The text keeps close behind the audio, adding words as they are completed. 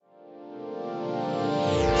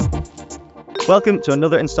Welcome to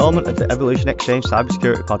another instalment of the Evolution Exchange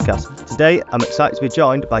Cybersecurity Podcast. Today, I'm excited to be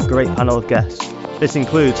joined by a great panel of guests. This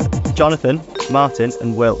includes Jonathon, Martyn,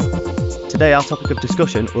 and Will. Today, our topic of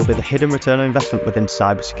discussion will be the hidden return on investment within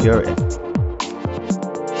cybersecurity.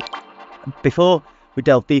 Before we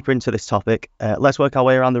delve deeper into this topic, let's work our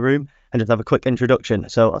way around the room and just have a quick introduction.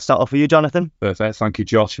 So I'll start off with you, Jonathon. Perfect. Thank you,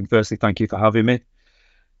 Josh. And firstly, thank you for having me.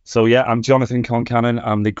 So yeah, I'm Jonathon Concannon.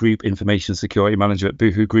 I'm the Group Information Security Manager at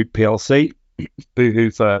Boohoo Group PLC.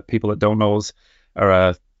 Boohoo, for people that don't know us, are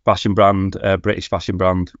a fashion brand, a British fashion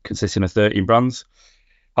brand consisting of 13 brands.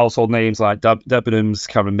 Household names like Debenhams,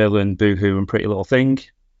 Karen Millen, Boohoo, and Pretty Little Thing.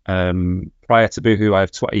 Prior to Boohoo, I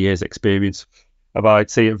have 20 years experience of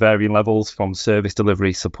IT at varying levels, from service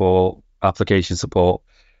delivery support, application support,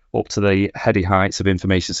 up to the heady heights of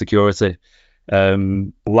information security.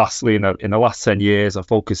 Lastly, in the last 10 years, I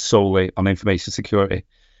focused solely on information security.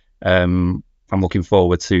 I'm looking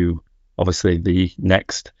forward to, obviously, the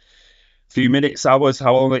next few minutes, hours,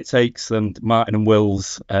 how long it takes, and Martyn and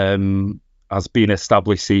Will's, as being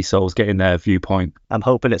established CISOs, getting their viewpoint. I'm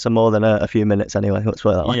hoping it's more than a few minutes anyway. Let's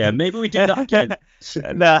put it that way. Yeah, maybe we do that again.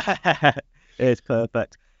 Nah, it's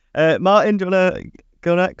perfect. Martyn, do you want to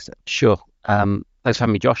go next? Sure. Thanks for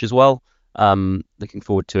having me, Josh, as well. Looking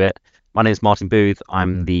forward to it. My name is Martyn Booth.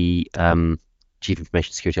 I'm the Chief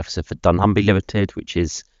Information Security Officer for Dunnhumby Ltd, which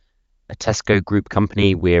is a Tesco Group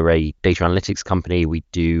company. We're a data analytics company. We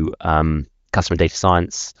do customer data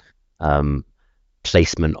science,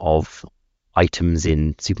 placement of items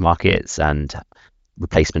in supermarkets, and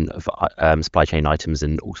replacement of supply chain items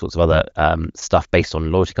and all sorts of other stuff based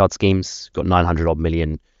on loyalty card schemes. We've got 900 odd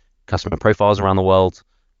million customer profiles around the world,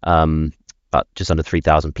 but just under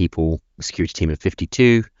 3,000 people, a security team of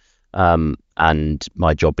 52. And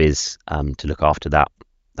my job is to look after that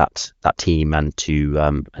team and to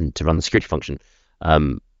run the security function.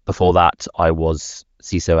 Before that, I was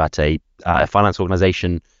CISO at a finance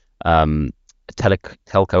organization, a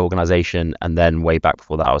telco organization, and then way back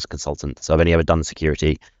before that, I was a consultant. So I've only ever done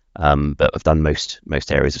security, but I've done most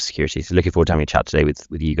areas of security. So looking forward to having a chat today with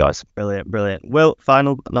you guys. Brilliant. Will,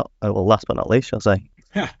 last but not least, shall I say.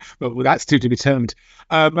 Well, that's to be determined.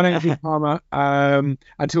 My name is Palmer.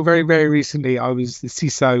 Until very, very recently, I was the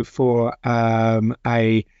CISO for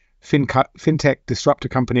a fintech disruptor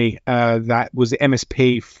company that was the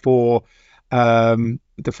MSP for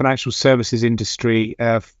the financial services industry,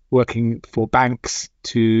 working for banks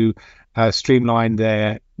to streamline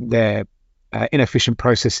their inefficient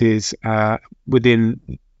processes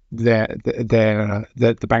within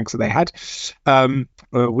the banks that they had.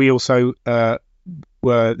 We also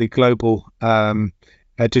were the global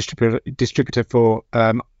distributor for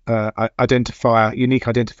unique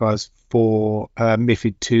identifiers for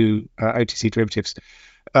MiFID II OTC derivatives.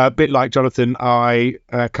 A bit like Jonathon, I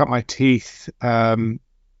cut my teeth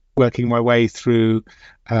working my way through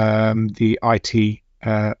the IT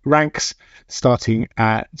ranks, starting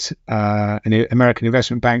at an American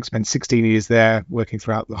investment bank, spent 16 years there working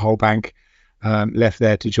throughout the whole bank. Left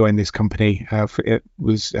there to join this company. It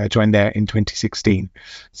was joined there in 2016.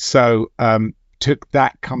 So took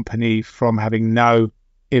that company from having no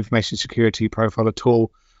information security profile at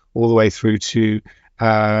all the way through to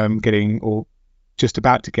getting, or just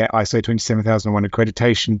about to get, ISO 27001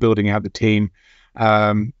 accreditation, building out the team,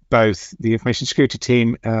 both the information security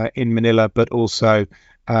team in Manila, but also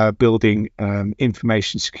building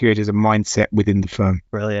information security as a mindset within the firm.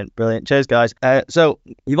 Brilliant. Cheers, guys. So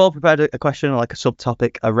you've all prepared a question, like a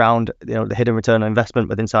subtopic around the hidden return on investment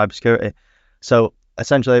within cybersecurity. So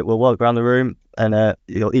essentially, we'll walk around the room and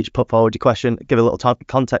you'll each put forward your question, give a little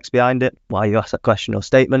context behind it, why you ask that question or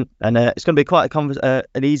statement, and it's going to be quite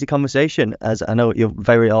an easy conversation, as I know you're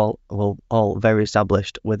all very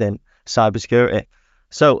established within cybersecurity.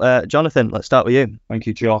 So, Jonathon, let's start with you. Thank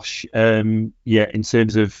you, Josh. In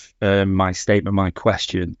terms of my statement, my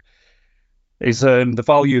question is the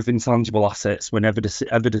value of intangible assets when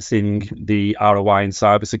evidencing the ROI in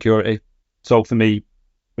cybersecurity. So for me,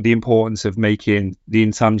 the importance of making the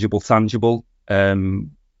intangible tangible,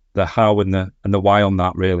 the how and the why on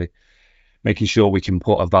that, really. Making sure we can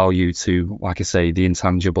put a value to, like I say, the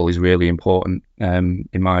intangible is really important in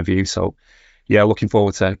my view. So yeah, looking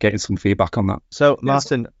forward to getting some feedback on that. So,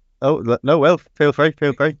 Martyn, Will, feel free.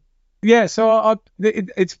 Yeah, so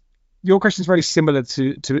it's your question is very similar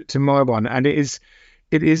to my one, and it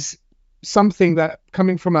is something that,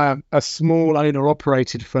 coming from a small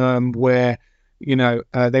owner-operated firm where they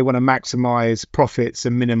want to maximize profits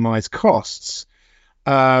and minimize costs,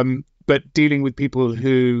 but dealing with people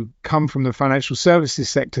who come from the financial services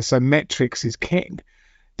sector, so metrics is king.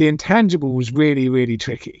 The intangible was really, really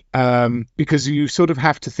tricky because you sort of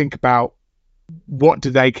have to think about what do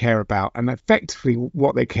they care about? And effectively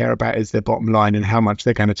what they care about is their bottom line and how much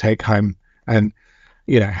they're going to take home, and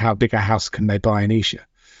how big a house can they buy in Isha.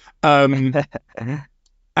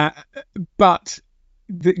 But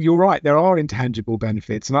you're right, there are intangible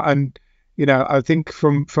benefits, and I think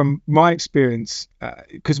from my experience,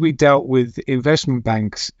 because we dealt with investment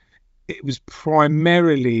banks, it was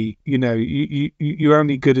primarily you're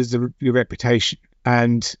only good as your reputation,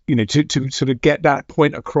 and to sort of get that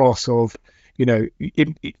point across of you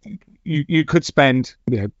could spend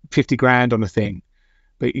 50 grand on a thing,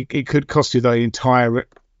 but it could cost you the entire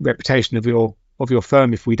reputation of your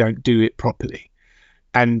firm if we don't do it properly.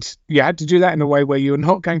 And you had to do that in a way where you're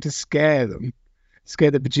not going to scare the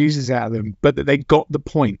bejesus out of them, but that they got the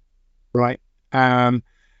point, right?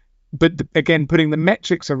 But again, putting the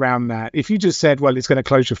metrics around that, if you just said, well, it's going to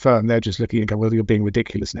close your firm, they're just looking and go, well, you're being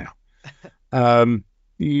ridiculous now. That's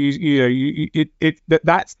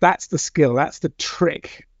the skill, that's the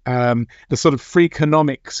trick, the sort of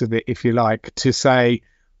freakonomics of it, if you like, to say,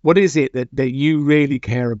 what is it that you really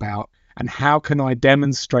care about, and how can I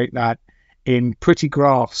demonstrate that in pretty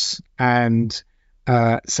graphs and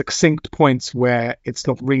succinct points where it's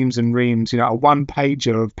not reams and reams, a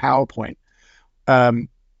one-pager of PowerPoint,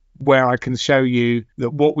 where I can show you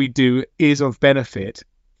that what we do is of benefit,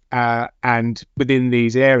 and within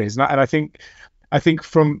these areas. And I think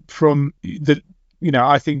from the,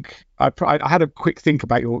 I think I had a quick think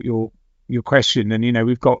about your question, and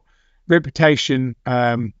we've got reputation.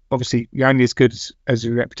 Obviously, you're only as good as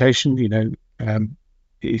your reputation.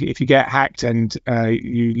 If you get hacked and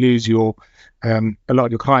you lose a lot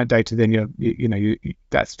of your client data, then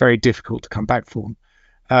that's very difficult to come back from.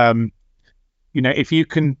 If you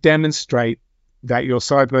can demonstrate that your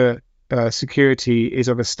cyber security is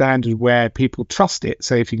of a standard where people trust it,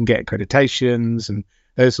 so if you can get accreditations and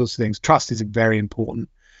those sorts of things, trust is very important.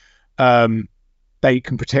 That you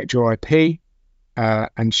can protect your IP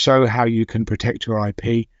and show how you can protect your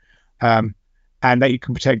IP. And that you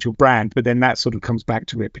can protect your brand, but then that sort of comes back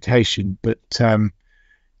to reputation. But and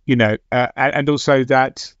also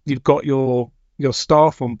that you've got your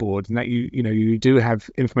staff on board, and that you do have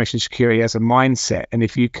information security as a mindset. And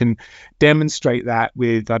if you can demonstrate that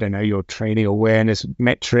with, I don't know, your training awareness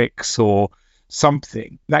metrics or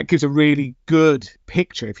something, that gives a really good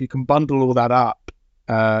picture. If you can bundle all that up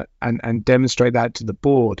and demonstrate that to the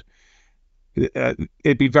board,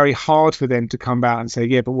 it'd be very hard for them to come out and say,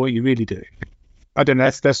 yeah, but what are you really doing? I don't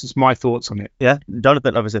know. That's just my thoughts on it. Yeah,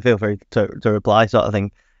 Jonathon, obviously feel free to reply, sort of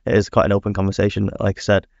thing. It is quite an open conversation, like I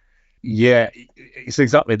said. Yeah, it's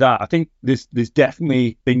exactly that. I think there's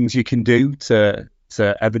definitely things you can do to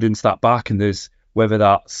evidence that back, and there's whether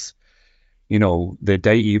that's the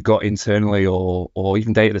data you've got internally or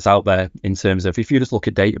even data that's out there in terms of, if you just look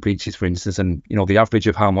at data breaches, for instance, and the average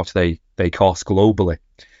of how much they cost globally.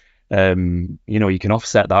 You can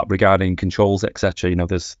offset that regarding controls, etc.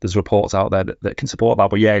 There's reports out there that can support that.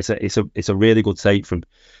 But yeah, it's a really good take from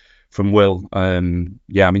Will. I'm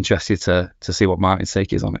interested to see what Martyn's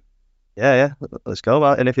take is on it. Yeah, let's go,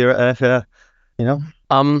 Martyn. If you're I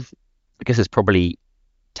guess it's probably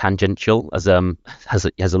tangential, as a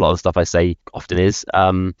lot of stuff I say often is.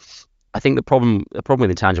 I think the problem with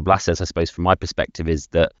intangible assets, I suppose, from my perspective, is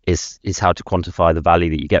how to quantify the value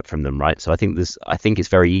that you get from them, right? So I think it's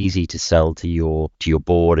very easy to sell to your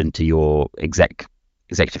board and to your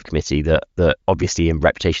executive committee that obviously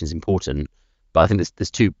reputation is important, but I think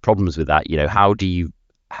there's two problems with that. How do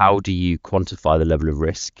you quantify the level of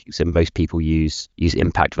risk? So most people use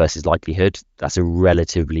impact versus likelihood. That's a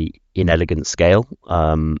relatively inelegant scale,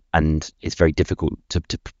 and it's very difficult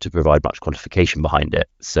to provide much quantification behind it.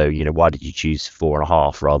 So why did you choose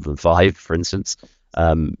 4.5 rather than 5, for instance?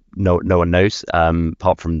 No one knows.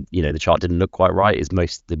 Apart from the chart didn't look quite right. Is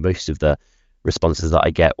most of the responses that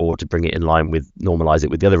I get, or to bring it in line with, normalize it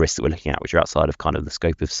with the other risks that we're looking at, which are outside of kind of the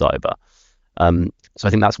scope of cyber. So I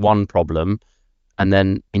think that's one problem. And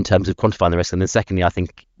then in terms of quantifying the risk, and then secondly, I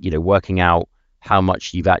think working out how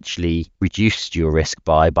much you've actually reduced your risk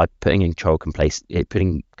by putting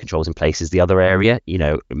controls in place is the other area.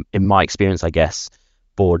 In my experience, I guess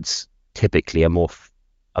boards typically are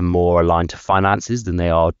more aligned to finances than they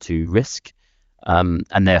are to risk, and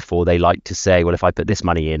therefore they like to say, well, if I put this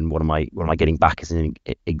money in, what am I getting back as an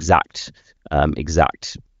exact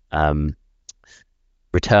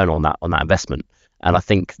return on that investment? And I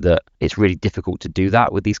think that it's really difficult to do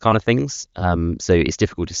that with these kind of things. So it's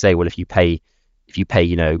difficult to say, well, if you pay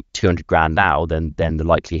 200 grand now, then the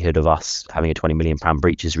likelihood of us having a 20 million pound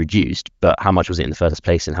breach is reduced. But how much was it in the first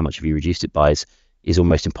place, and how much have you reduced it by is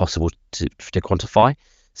almost impossible to quantify.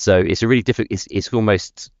 So it's a really difficult. It's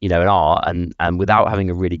almost an art, and without having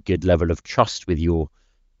a really good level of trust with your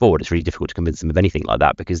board, it's really difficult to convince them of anything like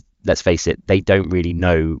that, because let's face it, they don't really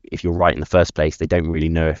know if you're right in the first place. They don't really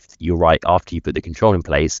know if you're right after you put the control in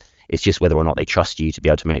place. It's just whether or not they trust you to be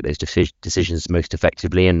able to make those decisions most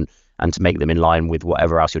effectively and to make them in line with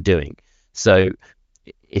whatever else you're doing. So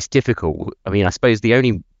it's difficult. I mean, I suppose the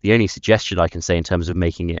only suggestion I can say in terms of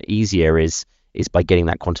making it easier is by getting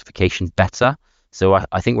that quantification better. So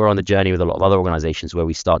I think we're on the journey with a lot of other organizations where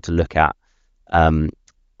we start to look at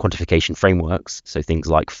quantification frameworks, so things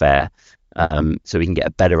like FAIR, so we can get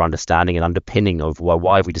a better understanding and underpinning of, well,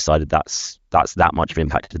 why have we decided that's that much of an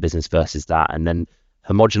impact to the business versus that, and then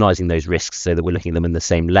homogenizing those risks so that we're looking at them in the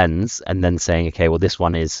same lens, and then saying, okay, well, this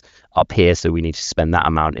one is up here, so we need to spend that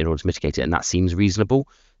amount in order to mitigate it, and that seems reasonable.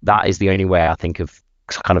 That is the only way I think of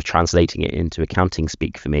kind of translating it into accounting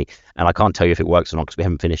speak for me, and I can't tell you if it works or not because we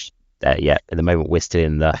haven't finished there yet. At the moment, we're still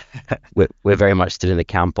in the we're very much still in the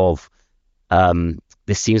camp of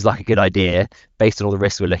this seems like a good idea based on all the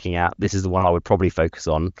risks we're looking at. This is the one I would probably focus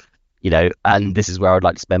on, and this is where I'd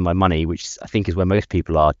like to spend my money, which I think is where most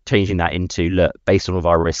people are. Changing that into, look, based on all of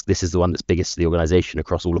our risk, this is the one that's biggest to the organization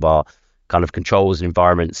across all of our kind of controls and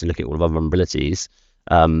environments, and looking at all of our vulnerabilities.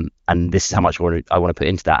 And this is how much I want to put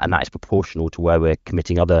into that, and that is proportional to where we're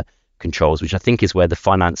committing other controls, which I think is where the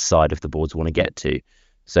finance side of the boards want to get to.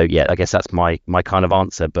 So yeah, I guess that's my kind of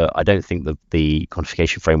answer, but I don't think the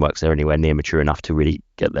quantification frameworks are anywhere near mature enough to really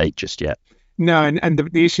get there just yet. No, and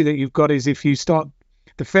the issue that you've got is if you start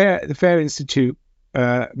the FAIR Institute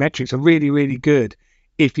metrics are really, really good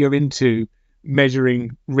if you're into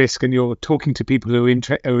measuring risk and you're talking to people who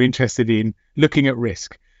are interested in looking at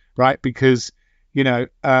risk, right? Because the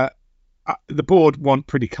board want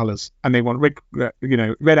pretty colours, and they want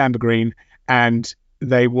red, amber, green, and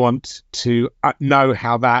they want to know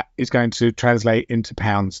how that is going to translate into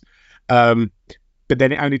pounds. But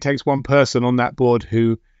then it only takes one person on that board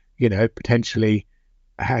who, potentially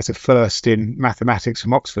has a first in mathematics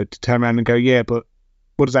from Oxford to turn around and go, yeah, but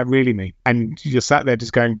what does that really mean? And you're sat there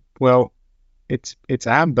just going, well, it's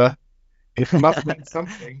amber. It must mean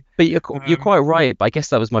something. But you're quite right. But I guess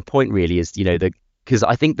that was my point really, is, because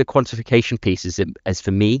I think the quantification piece is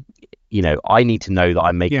for me, I need to know that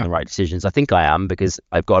I'm making the right decisions. I think I am, because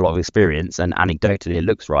I've got a lot of experience, and anecdotally it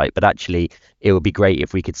looks right. But actually, it would be great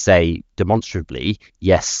if we could say demonstrably,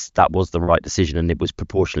 yes, that was the right decision and it was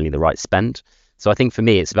proportionally the right spend. So I think for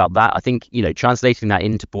me, it's about that. I think, translating that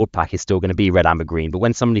into board pack is still going to be red, amber, green. But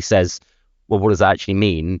when somebody says, well, what does that actually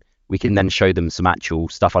mean? We can then show them some actual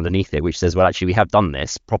stuff underneath it, which says, well, actually, we have done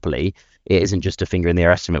this properly. It isn't just a finger in the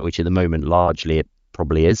air estimate, which at the moment, largely, it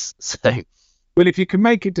probably is. So. Well, if you can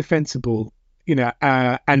make it defensible,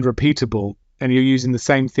 and repeatable, and you're using the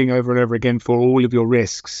same thing over and over again for all of your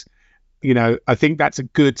risks, I think that's a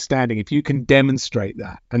good standing. If you can demonstrate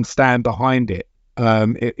that and stand behind it,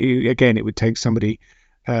 it would take somebody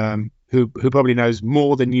who probably knows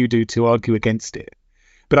more than you do to argue against it.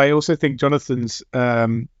 But I also think Jonathon's,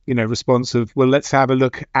 response of, well, let's have a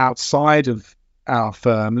look outside of our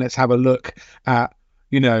firm. Let's have a look at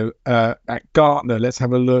at Gartner. Let's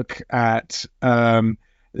have a look at the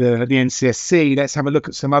NCSC. Let's have a look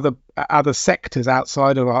at some other sectors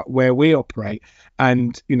outside of where we operate,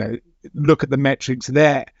 and look at the metrics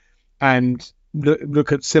there, and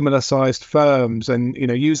look at similar sized firms, and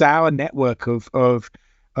use our network of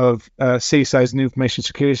CISOs and information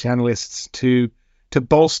security analysts to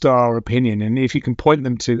bolster our opinion. And if you can point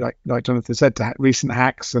them to, like Jonathon said, to recent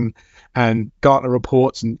hacks and Gartner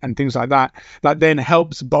reports and things like that, that then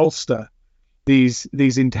helps bolster these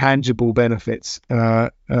intangible benefits,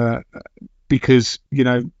 because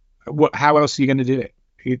how else are you going to do it?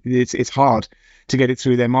 It's hard to get it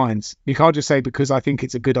through their minds. You can't just say, because I think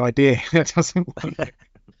it's a good idea. That doesn't work.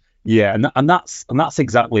 Yeah, and that's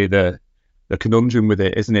exactly the conundrum with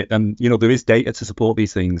it, isn't it? And there is data to support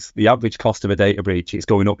these things. The average cost of a data breach is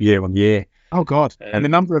going up year on year. Oh God! And the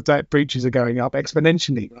number of data breaches are going up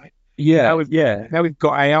exponentially, right? Yeah, Now we've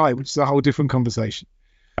got AI, which is a whole different conversation.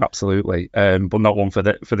 Absolutely, but not one for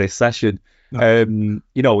this session.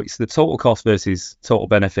 No. It's the total cost versus total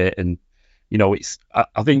benefit, and it's.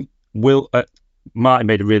 I think Martyn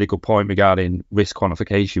made a really good point regarding risk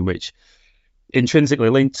quantification, which intrinsically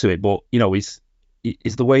linked to it, but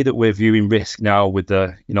is the way that we're viewing risk now with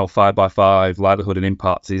the 5x5 likelihood and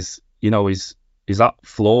impact is that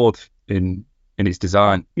flawed in its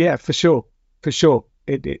design? Yeah, for sure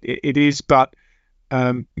it is, but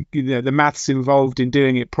the maths involved in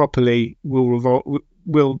doing it properly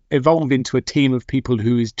will evolve into a team of people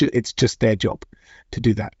who it's just their job to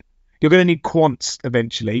do that. You're going to need quants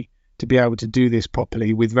eventually to be able to do this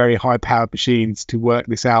properly with very high powered machines to work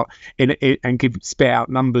this out and spit out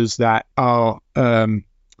numbers that are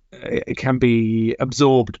it can be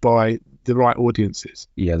absorbed by the right audiences.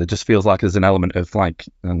 Yeah, there just feels like there's an element of like,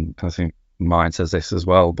 and I think mine says this as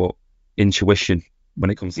well, but intuition when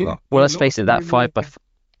it comes to that. Well, let's face it, that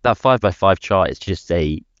 5x5 chart is just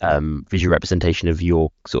a visual representation of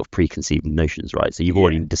your sort of preconceived notions, right? So you've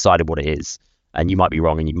already decided what it is, and you might be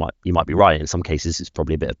wrong and you might be right. In some cases, it's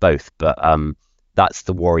probably a bit of both. But that's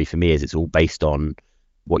the worry for me, is it's all based on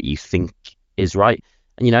what you think is right.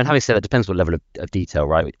 And, and having said that, depends what level of detail,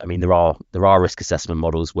 right? I mean, there are risk assessment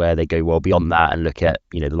models where they go well beyond that and look at,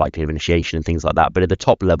 the likelihood of initiation and things like that. But at the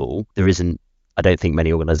top level, I don't think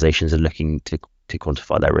many organizations are looking to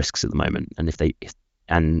quantify their risks at the moment.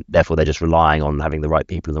 And therefore they're just relying on having the right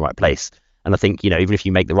people in the right place. And I think, even if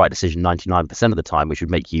you make the right decision 99% of the time, which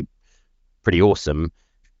would make you pretty awesome,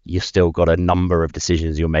 you've still got a number of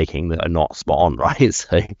decisions you're making that are not spot on, right?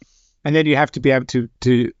 So, and then you have to be able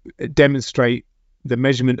to demonstrate the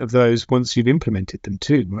measurement of those once you've implemented them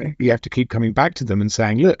too, right? You have to keep coming back to them and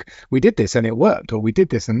saying, look, we did this and it worked, or we did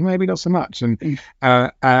this and maybe not so much. And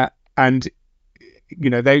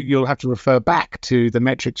you'll have to refer back to the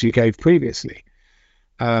metrics you gave previously.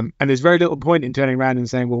 And there's very little point in turning around and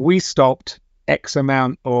saying, well, we stopped X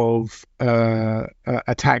amount of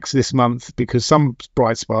attacks this month, because some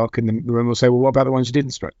bright spark in the room will say, well, what about the ones you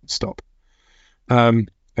didn't stop?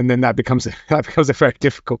 And then that becomes a very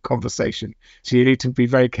difficult conversation. So you need to be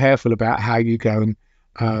very careful about how you go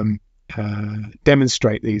and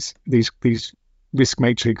demonstrate these risk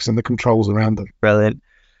matrix and the controls around them. Brilliant.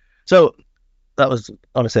 So that was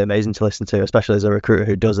honestly amazing to listen to, especially as a recruiter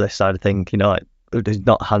who does this side of thing, who's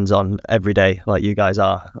not hands-on every day like you guys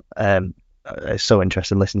are. It's so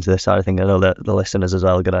interesting listening to this side of thing. I know that the listeners as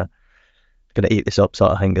well are gonna eat this up,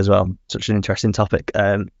 sort of thing as well. Such an interesting topic.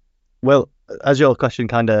 Well, as your question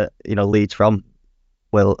kind of leads from,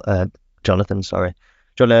 Jonathon, sorry,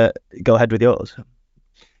 do you want to go ahead with yours?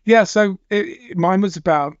 Yeah, so mine was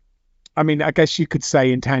about, I mean, I guess you could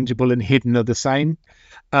say intangible and hidden are the same,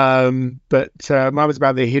 but mine was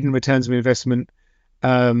about the hidden returns of investment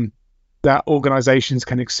that organizations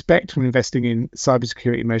can expect from investing in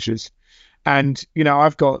cybersecurity measures. And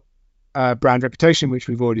I've got brand reputation, which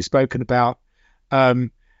we've already spoken about.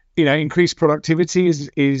 Increased productivity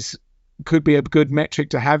could be a good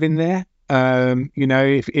metric to have in there.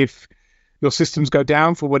 If your systems go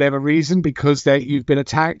down for whatever reason because you've been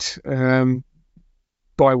attacked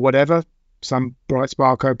by whatever, some bright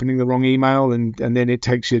spark opening the wrong email and then it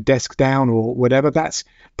takes your desk down or whatever, that's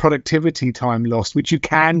productivity time lost, which you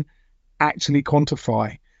can actually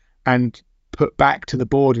quantify and put back to the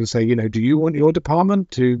board and say, do you want your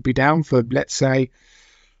department to be down for, let's say,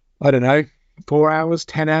 I don't know, 4 hours,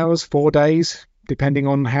 10 hours, 4 days, depending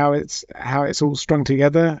on how it's all strung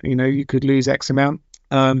together. You could lose X amount.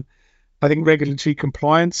 I think regulatory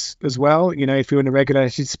compliance as well. If you're in a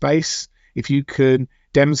regulated space, if you could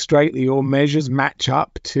demonstrate that your measures match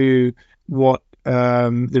up to what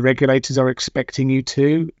the regulators are expecting you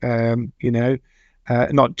to,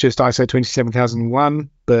 not just ISO 27001,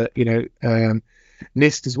 but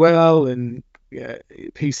NIST as well, and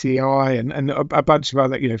PCI and a bunch of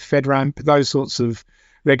other, FedRAMP, those sorts of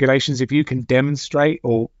regulations. If you can demonstrate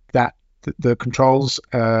or that the controls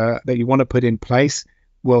that you want to put in place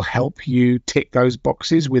will help you tick those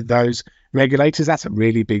boxes with those regulators, that's a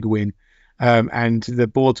really big win. And the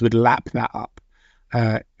boards would lap that up,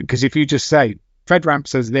 because if you just say FedRAMP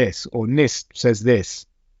says this or NIST says this,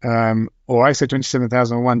 or ISO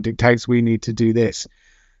 27001 dictates we need to do this,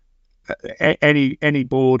 any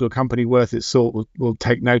board or company worth its salt will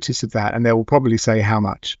take notice of that, and they will probably say how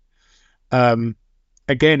much.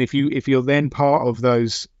 Again, if you're then part of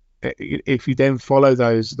those, if you then follow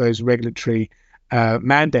those regulatory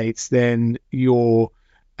mandates, then your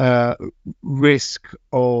risk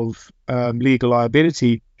of legal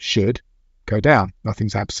liability should go down.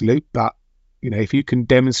 Nothing's absolute, but if you can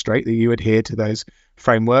demonstrate that you adhere to those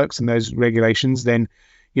frameworks and those regulations, then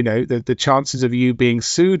the chances of you being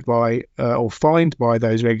sued by or fined by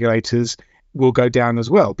those regulators will go down as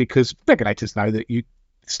well, because regulators know that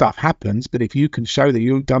stuff happens, but if you can show that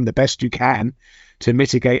you've done the best you can to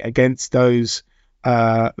mitigate against those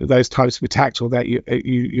types of attacks, or that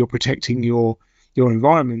you're protecting your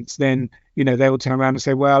environments, then they will turn around and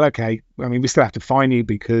say, well, okay, I mean, we still have to fine you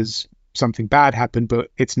because something bad happened,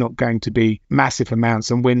 but it's not going to be massive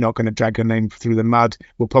amounts, and we're not going to drag your name through the mud.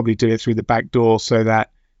 We'll probably do it through the back door so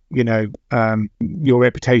that your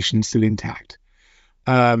reputation's still intact.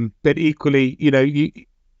 But equally,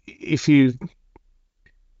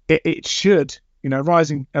 it should a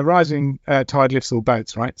rising tide lifts all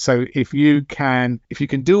boats, right? So if you can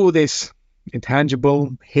do all this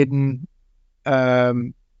intangible, hidden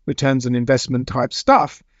returns on investment type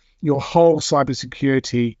stuff, your whole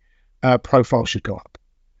cybersecurity profile should go up.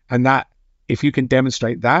 And that, if you can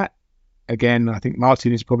demonstrate that, again, I think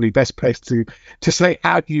Martyn is probably best placed to say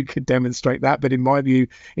how you could demonstrate that. But in my view,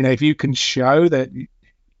 if you can show that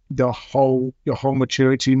your whole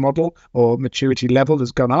maturity model or maturity level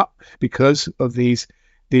has gone up because of these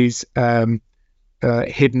hidden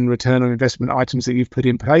return on investment items that you've put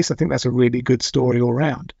in place, I think that's a really good story all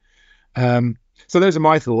around. So those are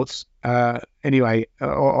my thoughts. Anyway,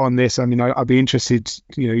 on this, I mean, I'd be interested.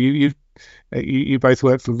 You both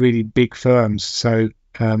work for really big firms, so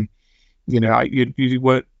you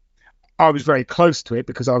weren't. I was very close to it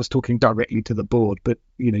because I was talking directly to the board, but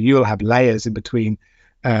you'll have layers in between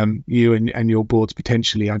you and your boards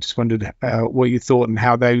potentially. I just wondered what you thought and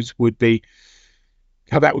how that would be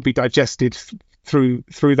digested through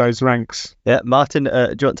those ranks. Yeah, Martyn,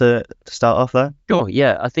 do you want to start off there? Sure.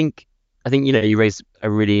 Yeah, I think you raised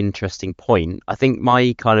a really interesting point. I think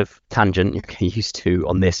my kind of tangent you're getting used to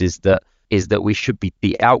on this is that we should be,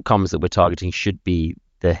 the outcomes that we're targeting should be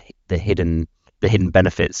the hidden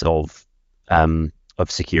benefits of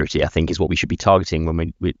security. I think is what we should be targeting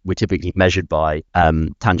when we're typically measured by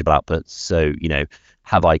tangible outputs. So I'm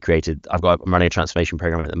running a transformation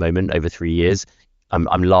program at the moment over 3 years. I'm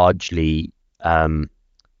largely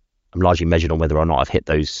measured on whether or not I've hit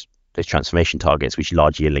those transformation targets, which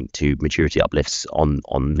largely are linked to maturity uplifts on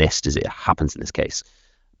NIST as it happens in this case.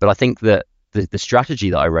 But I think that the strategy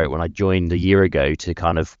that I wrote when I joined a year ago to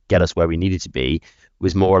kind of get us where we needed to be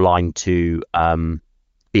was more aligned to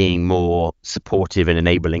being more supportive and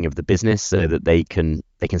enabling of the business so that they can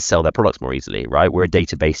sell their products more easily, right? We're a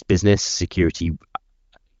database business. Security,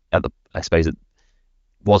 I suppose it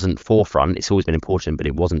wasn't forefront. It's always been important, but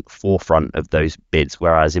it wasn't forefront of those bids,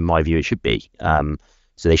 whereas in my view it should be.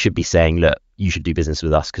 So they should be saying, look, you should do business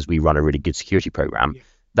with us because we run a really good security program. Yeah.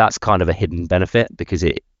 That's kind of a hidden benefit because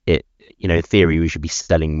it in theory we should be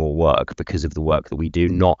selling more work because of the work that we do,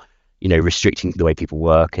 not restricting the way people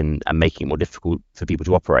work and making it more difficult for people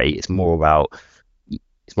to operate. It's more about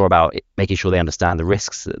making sure they understand the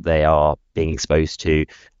risks that they are being exposed to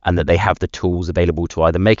and that they have the tools available to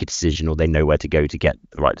either make a decision or they know where to go to get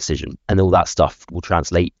the right decision. And all that stuff will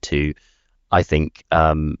translate to, I think,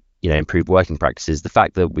 improved working practices. The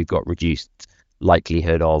fact that we've got reduced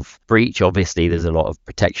likelihood of breach, obviously there's a lot of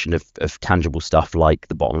protection of tangible stuff like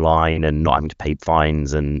the bottom line and not having to pay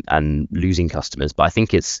fines and losing customers. But I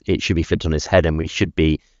think it should be flipped on its head and we should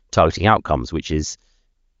be targeting outcomes, which is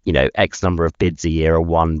X number of bids a year are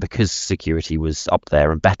won because security was up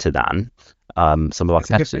there and better than some of our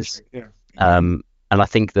competitors. Yeah. And I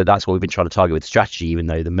think that's what we've been trying to target with strategy, even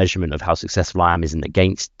though the measurement of how successful I am isn't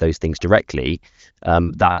against those things directly.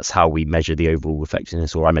 That's how we measure the overall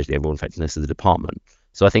effectiveness, or I measure the overall effectiveness of the department.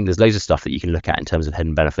 So I think there's loads of stuff that you can look at in terms of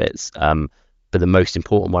hidden benefits. But the most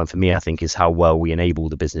important one for me, I think, is how well we enable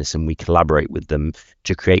the business and we collaborate with them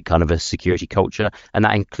to create kind of a security culture. And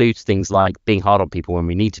that includes things like being hard on people when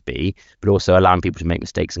we need to be, but also allowing people to make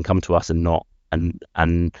mistakes and come to us and not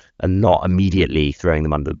immediately throwing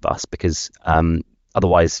them under the bus, because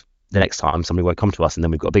otherwise the next time somebody won't come to us and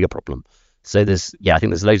then we've got a bigger problem. So I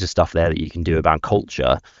think there's loads of stuff there that you can do about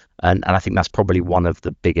culture. And I think that's probably one of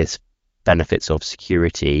the biggest benefits of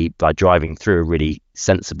security, by driving through a really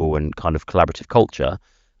sensible and kind of collaborative culture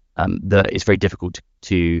that is very difficult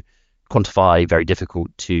to quantify, very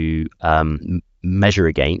difficult to measure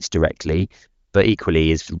against directly, but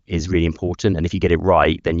equally is really important. And if you get it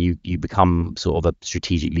right, then you become sort of a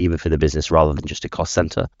strategic lever for the business rather than just a cost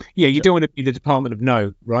center. Yeah, you don't want to be the department of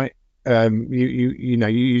no, right?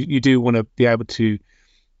 You do want to be able to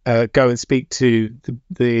go and speak to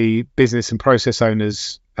the business and process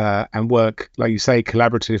owners and work, like you say,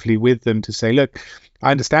 collaboratively with them to say, look, I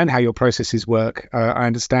understand how your processes work. I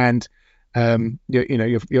understand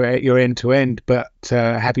you're end to end, but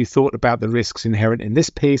have you thought about the risks inherent in this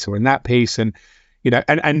piece or in that piece? And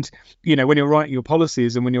when you're writing your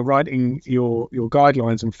policies and when you're writing your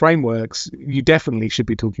guidelines and frameworks, you definitely should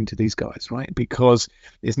be talking to these guys, right? Because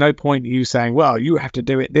there's no point you saying, well, you have to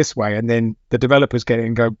do it this way, and then the developers get in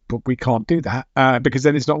and go, but we can't do that, because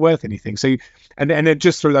then it's not worth anything. So and then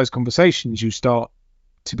just through those conversations, you start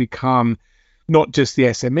to become not just the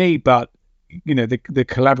SME, but the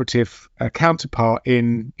collaborative counterpart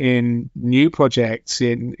in new projects.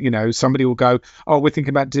 Somebody will go, oh, we're thinking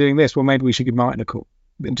about doing this, well, maybe we should give Martyn a call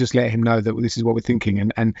and just let him know that this is what we're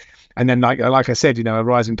thinking. And then like I said, a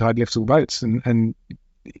rising tide lifts all boats, and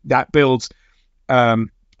that builds a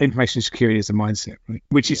information security as a mindset, right?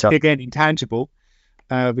 Which is Yeah. again intangible,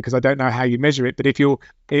 because I don't know how you measure it. But if you're,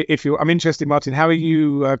 I'm interested, Martyn, how are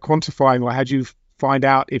you quantifying, or how do you find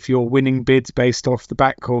out if you're winning bids based off the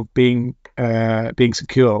back of being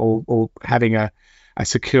secure, or having a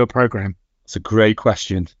secure program? It's a great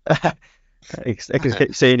question. I can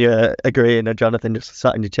keep seeing you agreeing, and Jonathan just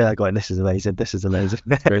sat in your chair going, "This is amazing. This is amazing."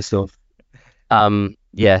 Great stuff. Come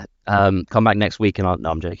back next week and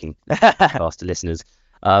no, I'm joking. Faster listeners.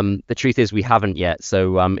 The truth is we haven't yet.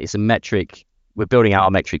 So it's a metric. We're building out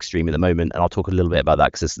our metric stream at the moment, and I'll talk a little bit about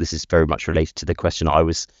that because this is very much related to the question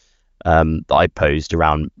that I posed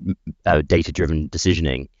around data-driven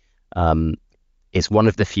decisioning. It's one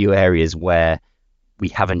of the few areas where we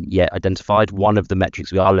haven't yet identified. One of the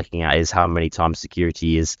metrics we are looking at is how many times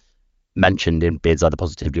security is mentioned in bids, either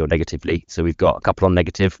positively or negatively. So we've got a couple on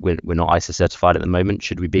negative. We're not ISO certified at the moment.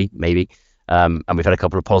 Should we be? Maybe. And we've had a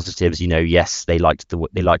couple of positives. Yes, they liked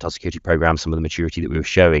our security program, some of the maturity that we were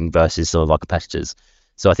showing versus some of our competitors.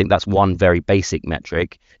 So I think that's one very basic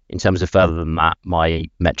metric. In terms of further than that, my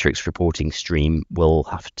metrics reporting stream will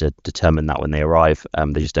have to determine that when they arrive.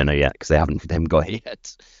 They just don't know yet because they haven't got it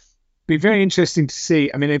yet. Be very interesting to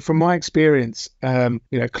see. I mean, from my experience,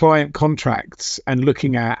 client contracts and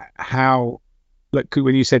looking at how, like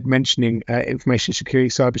when you said mentioning information security,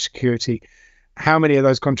 cybersecurity, how many of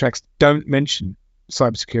those contracts don't mention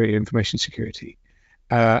cybersecurity, information security?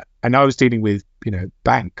 And I was dealing with,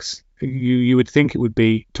 banks. You would think it would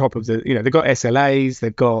be top of the, they've got SLAs,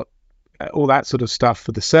 they've got all that sort of stuff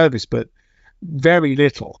for the service, but very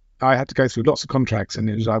little. I had to go through lots of contracts, and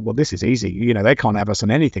it was like, well, this is easy. They can't have us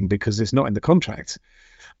on anything because it's not in the contracts.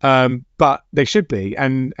 But they should be.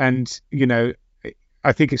 And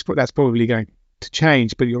I think that's probably going to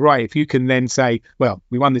change. But you're right. If you can then say, well,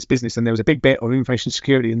 we won this business and there was a big bet on information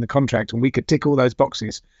security in the contract and we could tick all those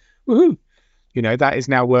boxes, woohoo. That is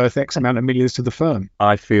now worth X amount of millions to the firm.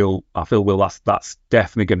 I feel Will, that's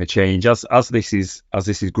definitely going to change as this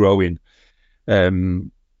is growing.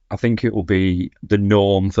 I think it will be the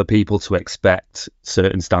norm for people to expect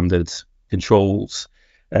certain standards, controls,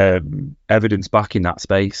 evidence back in that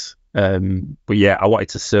space. But yeah, I wanted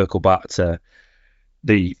to circle back to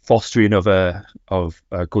the fostering of a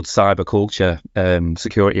good cyber culture,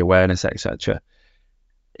 security awareness, etc.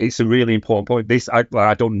 It's a really important point.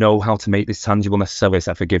 I don't know how to make this tangible necessarily,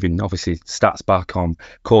 except for giving obviously stats back on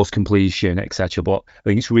course completion, etc. But I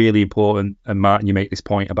think it's really important. And Martyn, you make this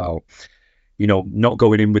point about not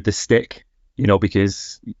going in with the stick,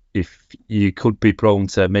 because if you could be prone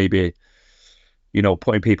to maybe,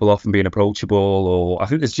 putting people off and being approachable, or I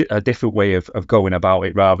think there's a different way of going about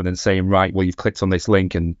it rather than saying, right, well, you've clicked on this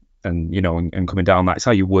link and coming down that. It's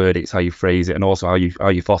how you word it, it's how you phrase it, and also how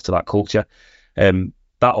you foster that culture.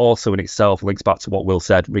 That also in itself links back to what Will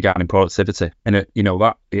said regarding productivity, and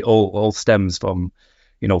that it all stems from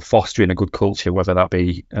fostering a good culture, whether that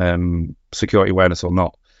be security awareness or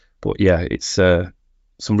not. But yeah, it's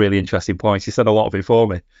some really interesting points. You said a lot of it for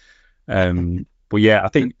me. But yeah, I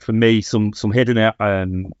think for me, some hidden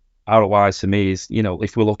ROIs for me is,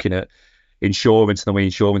 if we're looking at insurance and the way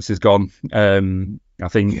insurance has gone, I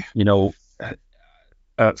think, from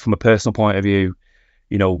a personal point of view,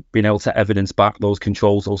 being able to evidence back those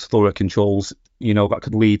controls, those thorough controls, that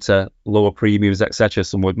could lead to lower premiums, etc.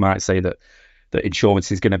 Someone might say that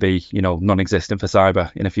insurance is going to be, non-existent for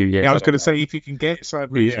cyber in a few years. Yeah, I was going to say, if you can get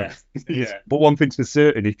cyber insurance. Yeah. But one thing's for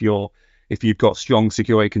certain, if you've got strong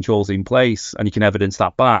security controls in place and you can evidence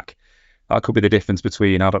that back, that could be the difference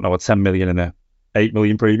between, I don't know, a 10 million and a 8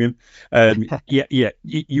 million premium.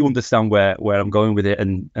 You understand where I'm going with it,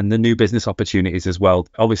 and the new business opportunities as well.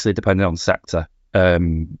 Obviously, depending on sector,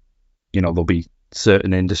 there'll be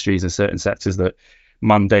certain industries and certain sectors that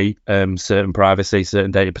mandate certain privacy,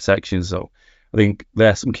 certain data protection. So I think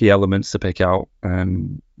there's some key elements to pick out.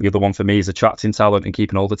 The other one for me is attracting talent and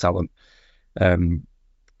keeping all the talent.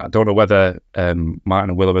 I don't know whether Martyn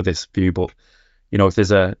and Will are of this view, but if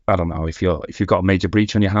there's if you've got a major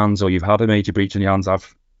breach on your hands, or you've had a major breach on your hands,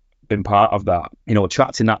 I've been part of that.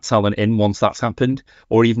 Attracting that talent in once that's happened,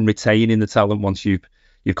 or even retaining the talent once you've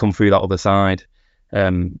come through that other side.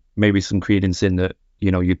 Maybe some credence in that.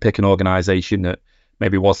 You'd pick an organisation that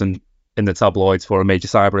maybe wasn't in the tabloids for a major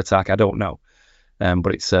cyber attack. I don't know.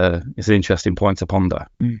 But it's an interesting point to ponder.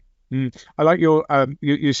 I like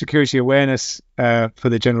your security awareness for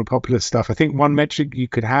the general populace stuff. I think one metric you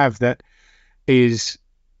could have that is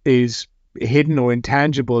hidden or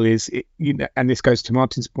intangible is, and this goes to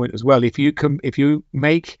Martyn's point as well. If you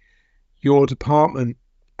make your department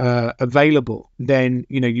available, then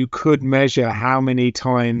you could measure how many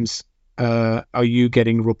times are you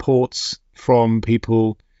getting reports from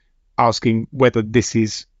people asking whether this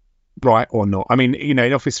is right or not. I mean, in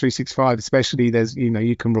Office 365 especially, there's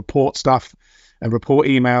you can report stuff and report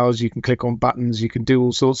emails, you can click on buttons, you can do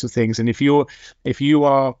all sorts of things, and if you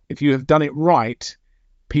have done it right,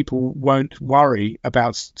 people won't worry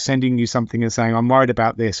about sending you something and saying, I'm worried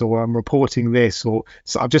about this, or I'm reporting this, or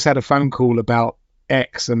so I've just had a phone call about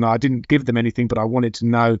X and I didn't give them anything, but I wanted to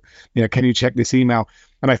know, can you check this email?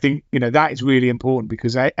 And I think, that is really important,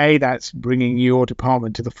 because A, that's bringing your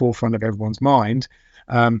department to the forefront of everyone's mind.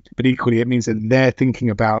 But equally, it means that they're thinking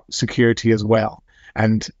about security as well.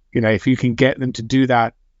 And, if you can get them to do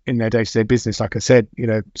that in their day-to-day business, like I said,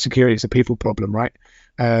 security is a people problem, right?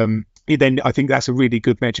 Then I think that's a really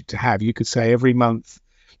good metric to have. You could say every month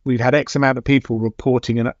we've had X amount of people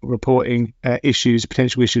reporting issues,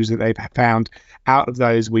 potential issues that they've found. Out of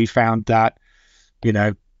those, we found that,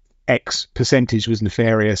 X percentage was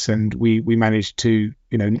nefarious, and we managed to,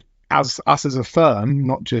 us as a firm,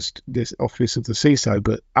 not just this office of the CISO,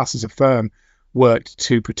 but us as a firm worked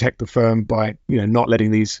to protect the firm by, not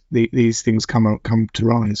letting these things come to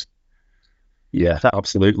rise. Yeah,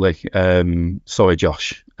 absolutely. Sorry,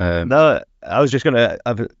 Josh. No, I was just going to,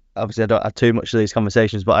 obviously I don't have too much of these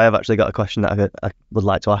conversations, but I have actually got a question that I would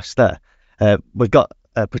like to ask there. We've got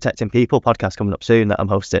a Protecting People podcast coming up soon that I'm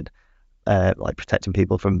hosting, like protecting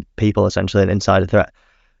people from people, essentially, an insider threat.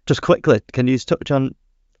 Just quickly, can you just touch on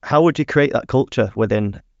how would you create that culture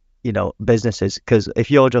within, businesses? Because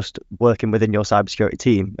if you're just working within your cybersecurity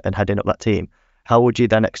team and heading up that team, how would you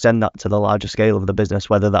then extend that to the larger scale of the business,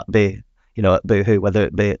 whether that be at Boohoo, whether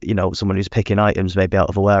it be, someone who's picking items maybe out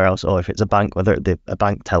of a warehouse, or if it's a bank, whether it be a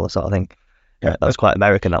bank teller sort of thing. Yeah, that was quite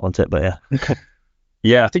American, that one tip, but yeah.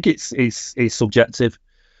 Yeah, I think it's subjective.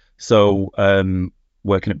 So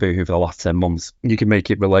working at Boohoo for the last 10 months, you can make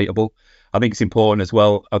it relatable. I think it's important as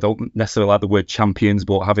well. I don't necessarily like the word champions,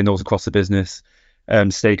 but having those across the business,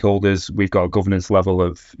 stakeholders, we've got a governance level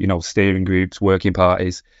of, steering groups, working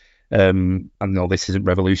parties. I know this isn't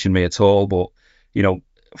revolutionary at all, but,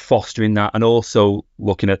 fostering that, and also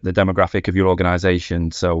looking at the demographic of your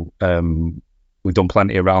organization. So we've done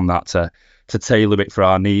plenty around that to tailor it for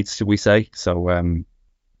our needs, should we say. So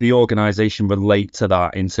the organization relate to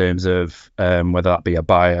that in terms of whether that be a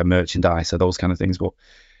buyer, merchandise, or those kind of things. But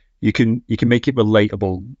you can make it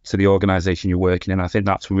relatable to the organization you're working in. I think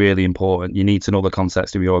that's really important. You need to know the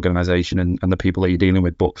context of your organization and the people that you're dealing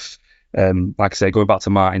with. But like I say, going back to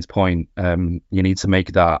Martyn's point, you need to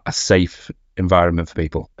make that a safe environment for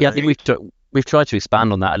people. Yeah, I think we've tried to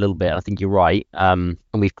expand on that a little bit. I think you're right. And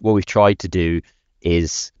what we've tried to do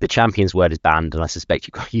is, the champions word is banned, and I suspect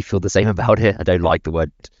you feel the same about it. I don't like the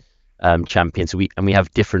word champion. So we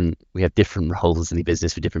have different roles in the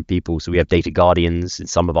business for different people. So we have data guardians in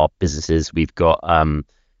some of our businesses. We've got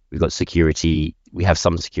security. We have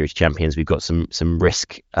some security champions. We've got some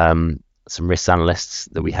risk analysts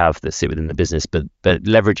that we have that sit within the business. But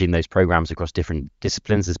leveraging those programs across different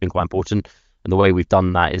disciplines has been quite important. And the way we've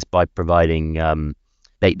done that is by providing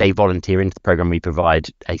they volunteer into the program. We provide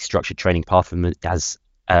a structured training path for them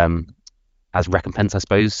as recompense, I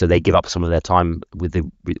suppose. So they give up some of their time with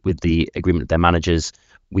the agreement of their managers.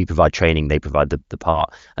 We provide training, they provide the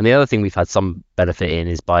part. And the other thing we've had some benefit in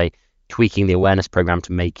is by tweaking the awareness program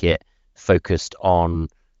to make it focused on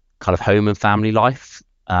kind of home and family life.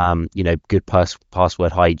 Good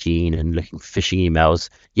password hygiene and looking for phishing emails.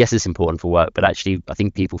 Yes, it's important for work, but actually I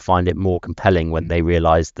think people find it more compelling when they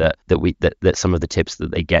realize that some of the tips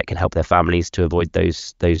that they get can help their families to avoid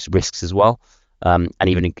those risks as well. And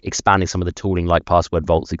even expanding some of the tooling like password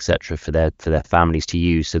vaults, etc., for their families to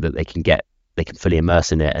use, so that they can fully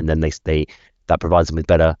immerse in it, and then that provides them with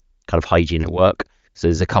better kind of hygiene at work. So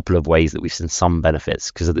there's a couple of ways that we've seen some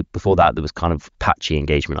benefits, because before that there was kind of patchy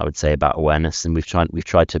engagement, I would say, about awareness, and we've tried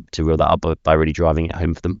to reel that up by really driving it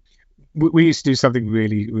home for them. We used to do something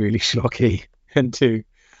really, really schlocky into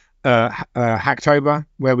Hacktober,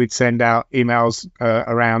 where we'd send out emails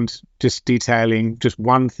around just detailing just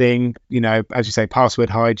one thing, as you say, password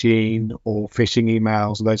hygiene or phishing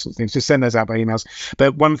emails, those sorts of things. Just send those out by emails.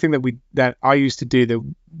 But one thing that I used to do that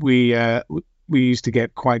we used to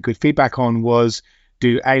get quite good feedback on was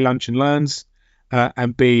do A, lunch and learns,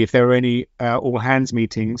 and B, if there were any all hands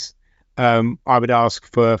meetings, I would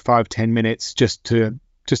ask for 5-10 minutes just to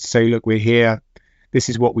say, look, we're here. This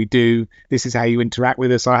is what we do. This is how you interact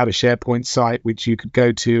with us. I had a SharePoint site which you could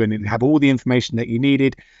go to and it have all the information that you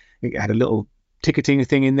needed. It had a little ticketing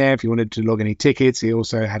thing in there if you wanted to log any tickets. It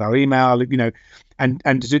also had our email, and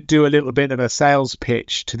to do a little bit of a sales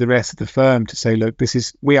pitch to the rest of the firm to say, look,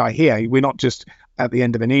 we are here. We're not just at the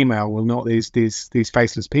end of an email. We're not these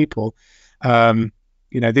faceless people.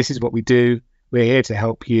 This is what we do. We're here to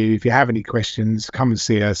help you. If you have any questions, come and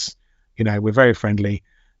see us. We're very friendly.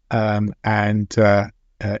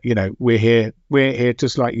 we're here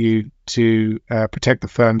just like you to protect the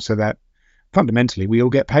firm so that fundamentally we all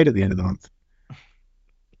get paid at the end of the month.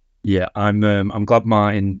 Yeah, I'm glad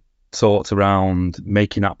Martyn talked around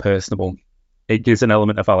making that personable. It gives an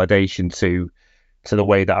element of validation to the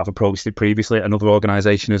way that I've approached it previously at another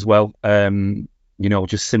organisation as well.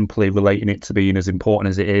 Just simply relating it to being as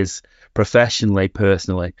important as it is professionally,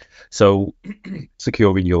 personally. So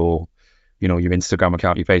securing your Instagram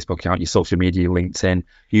account, your Facebook account, your social media, your LinkedIn,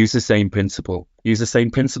 use the same principle. Use the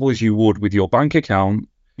same principle as you would with your bank account,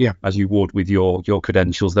 as you would with your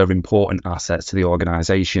credentials. They're important assets to the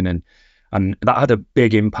organisation. And that had a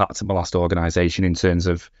big impact on my last organisation in terms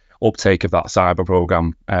of uptake of that cyber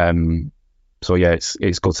programme. So yeah,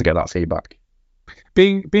 it's good to get that feedback.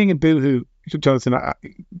 Being in Boohoo, Jonathon,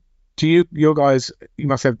 you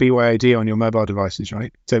must have BYOD on your mobile devices,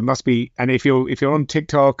 right? So it must be, and if you're on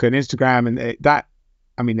TikTok and Instagram and that,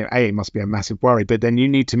 I mean, it must be a massive worry, but then you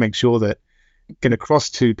need to make sure that going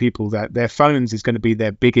across to people that their phones is going to be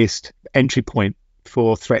their biggest entry point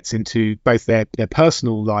for threats into both their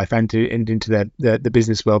personal life and into the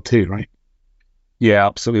business world too, right? Yeah,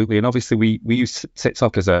 absolutely. And obviously we use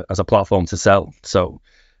TikTok as a platform to sell. So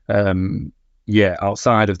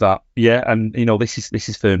outside of that, and this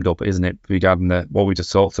is firmed up, isn't it, regarding what we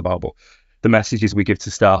just talked about, but the messages we give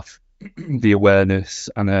to staff, the awareness,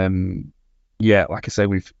 and like I say,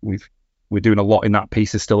 we're doing a lot in that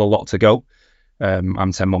piece. There's still a lot to go.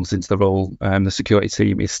 I'm 10 months into the role. The security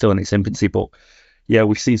team is still in its infancy, but yeah,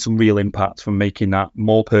 we've seen some real impact from making that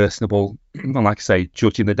more personable. And like I say,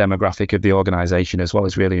 judging the demographic of the organisation as well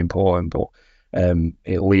is really important, but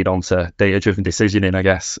it'll lead on to data-driven decisioning, I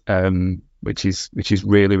guess, which is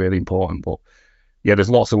really, really important. But yeah, there's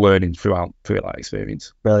lots of learning throughout that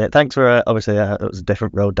experience. Brilliant. Thanks for obviously it was a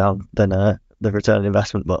different road down than the return on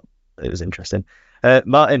investment, but it was interesting.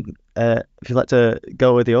 Martyn, if you'd like to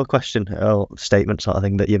go with your question or statement sort of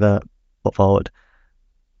thing that you've put forward.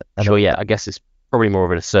 Sure. Yeah, I guess it's probably more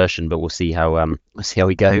of an assertion, but we'll see how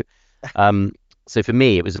we go. So for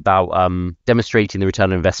me, it was about demonstrating the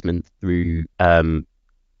return on investment through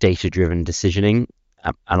data-driven decisioning,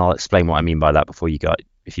 and I'll explain what I mean by that before you guys,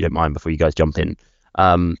 if you don't mind, before you guys jump in,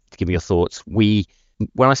 to give me your thoughts. When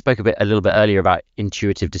I spoke a little bit earlier about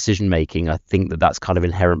intuitive decision making, I think that's kind of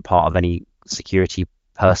inherent part of any security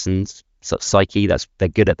person's psyche. They're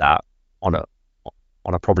good at that on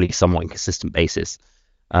a probably somewhat inconsistent basis.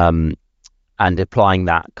 And applying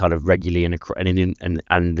that kind of regularly and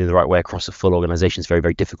in the right way across a full organization is very,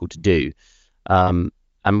 very difficult to do. And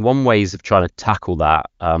one ways of trying to tackle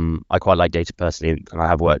that, I quite like data personally, and I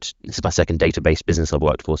have worked, this is my second database business I've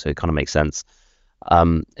worked for, so it kind of makes sense,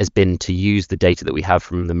 has been to use the data that we have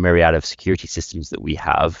from the myriad of security systems that we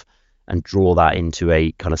have and draw that into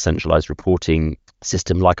a kind of centralized reporting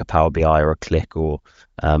system like a Power BI or a Click or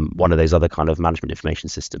one of those other kind of management information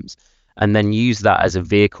systems. And then use that as a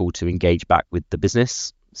vehicle to engage back with the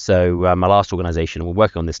business. So my last organization, and we're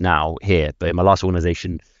working on this now here, but in my last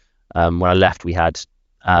organization, when I left, we had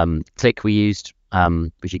Click we used,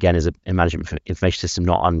 which again is a management information system,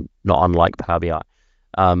 not unlike Power BI.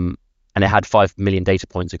 And it had 5 million data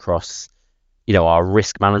points across, our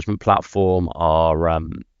risk management platform,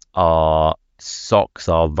 our SOCs,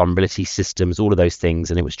 our vulnerability systems, all of those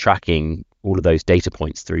things. And it was tracking all of those data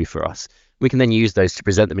points through for us. We can then use those to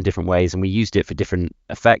present them in different ways, and we used it for different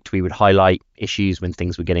effect. We would highlight issues when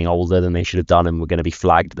things were getting older than they should have done and were going to be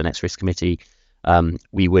flagged to the next risk committee.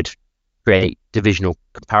 We would create divisional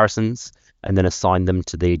comparisons and then assign them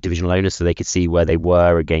to the divisional owners so they could see where they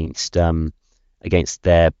were against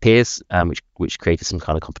their peers, which created some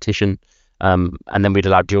kind of competition. And then we'd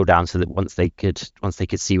allow drill down so that once they could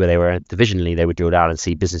see where they were divisionally, they would drill down and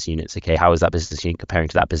see business units. Okay, how is that business unit comparing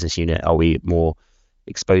to that business unit? Are we more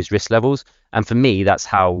exposed risk levels? And for me, that's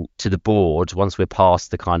how, to the board, once we're past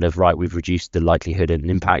the kind of, right, we've reduced the likelihood and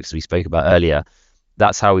impact as we spoke about earlier,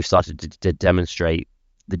 that's how we've started to demonstrate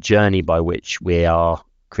the journey by which we are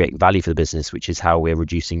creating value for the business, which is how we're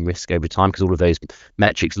reducing risk over time, because all of those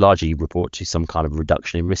metrics largely report to some kind of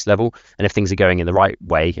reduction in risk level. And if things are going in the right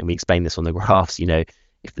way, and we explain this on the graphs,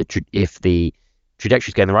 if the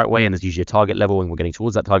trajectory is going the right way and there's usually a target level and we're getting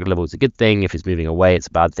towards that target level, it's a good thing. If it's moving away, it's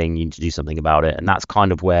a bad thing. You need to do something about it. And that's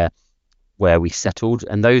kind of where we settled.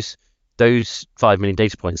 And those 5 million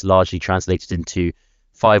data points largely translated into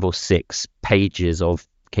 5 or 6 pages of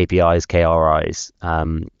KPIs, KRIs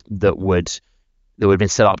that would have been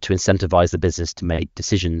set up to incentivize the business to make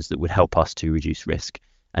decisions that would help us to reduce risk.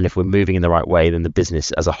 And if we're moving in the right way, then the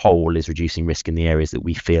business as a whole is reducing risk in the areas that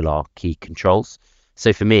we feel are key controls.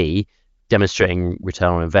 So for me, demonstrating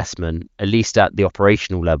return on investment, at least at the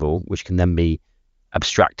operational level, which can then be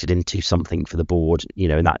abstracted into something for the board,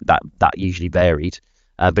 and that usually varied.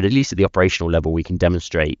 But at least at the operational level, we can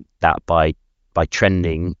demonstrate that by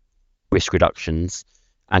trending risk reductions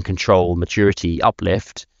and control maturity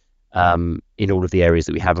uplift in all of the areas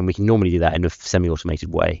that we have, and we can normally do that in a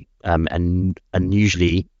semi-automated way, and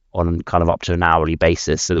usually on kind of up to an hourly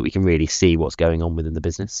basis, so that we can really see what's going on within the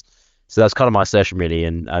business. So that's kind of my assertion, really,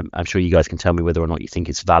 and I'm sure you guys can tell me whether or not you think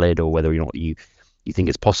it's valid or whether or not you think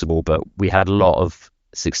it's possible. But we had a lot of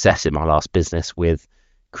success in my last business with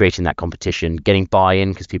creating that competition, getting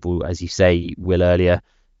buy-in, because people, as you say, Will, earlier,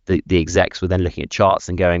 the execs were then looking at charts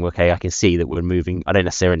and going, okay, I can see that we're moving. I don't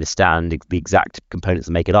necessarily understand the exact components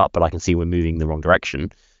that make it up, but I can see we're moving in the wrong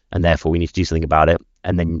direction, and therefore we need to do something about it.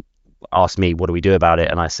 And then ask me, what do we do about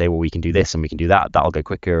it? And I say, well, we can do this and we can do that. That'll go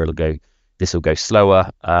quicker. This will go slower.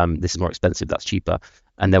 This is more expensive. That's cheaper.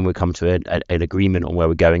 And then we come to an agreement on where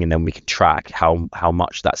we're going, and then we can track how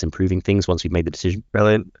much that's improving things once we've made the decision.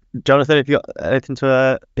 Brilliant. Jonathon, have you got anything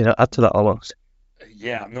to add to that almost?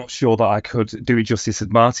 Yeah, I'm not sure that I could do it justice as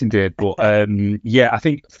Martyn did, but I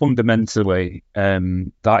think fundamentally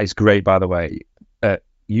that is great. By the way,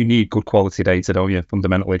 you need good quality data, don't you?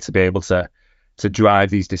 Fundamentally, to be able to drive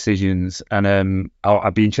these decisions. And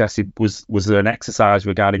I'd be interested, was there an exercise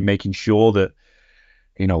regarding making sure that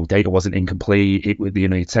data wasn't incomplete? It would, the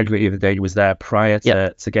integrity of the data was there prior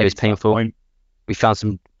to getting. It was painful. Point. We found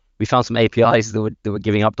some APIs that were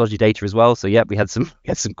giving up dodgy data as well. So yeah, we had some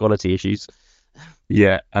quality issues.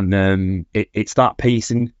 Yeah, and it's that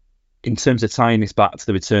piece in terms of tying this back to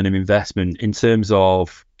the return of investment, in terms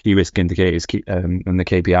of key risk indicators and the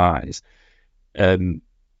KPIs.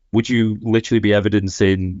 Would you literally be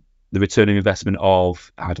evidencing the return of investment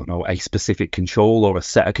of, I don't know, a specific control or a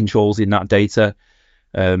set of controls in that data?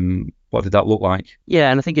 What did that look like?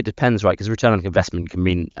 Yeah, and I think it depends, right? Because return on investment can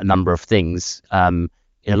mean a number of things. In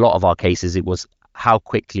a lot of our cases, it was how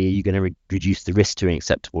quickly are you going to reduce the risk to an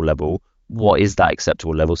acceptable level? What is that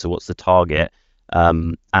acceptable level? So what's the target?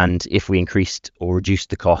 And if we increased or reduced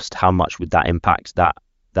the cost, how much would that impact that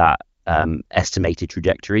estimated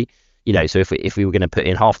trajectory? So if we were going to put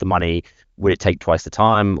in half the money, would it take twice the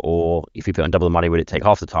time? Or if we put in double the money, would it take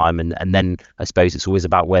half the time? And then I suppose it's always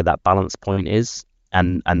about where that balance point is,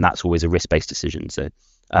 and that's always a risk-based decision. So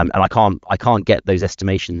and I can't get those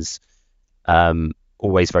estimations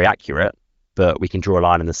always very accurate, but we can draw a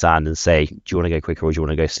line in the sand and say, do you want to go quicker or do you want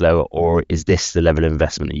to go slower, or is this the level of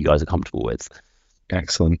investment that you guys are comfortable with?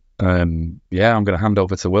 Excellent. I'm going to hand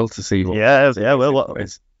over to Will to see what. Will,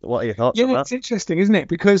 what are your thoughts on that? It's interesting, isn't it?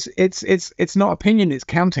 Because it's not opinion, it's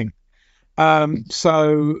counting.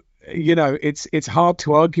 So it's hard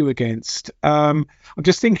to argue against. I'm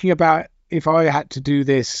just thinking about if I had to do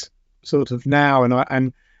this sort of now,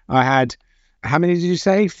 and I had, how many did you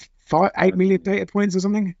say? 8 million data points or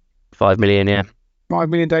something? 5 million, yeah. 5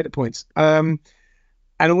 million data points. And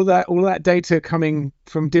all that data coming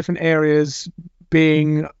from different areas,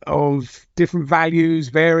 being of different values,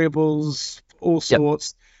 variables, all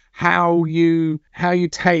sorts. Yep. How you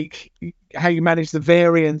manage the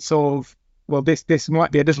variance of, well, this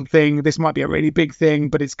might be a little thing, this might be a really big thing,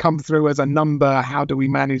 but it's come through as a number. How do we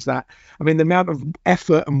manage that? I mean, the amount of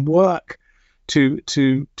effort and work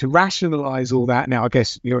to rationalize all that. Now, I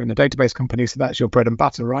guess you're in a database company, so that's your bread and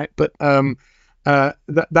butter, right? But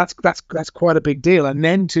that's quite a big deal. And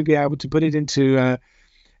then to be able to put it into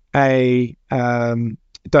a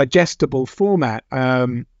digestible format,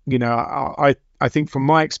 I think from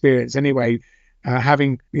my experience anyway,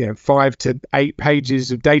 having 5 to 8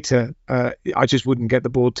 pages of data, I just wouldn't get the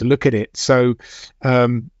board to look at it. So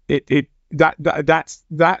that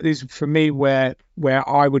is for me where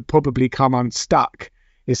I would probably come unstuck,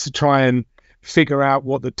 is to try and figure out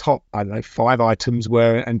what the top 5 items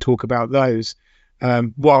were and talk about those,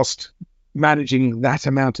 whilst managing that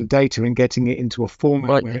amount of data and getting it into a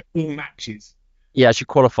format where it all matches. Yeah, I should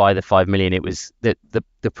qualify the 5 million. It was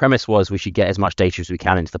the premise was we should get as much data as we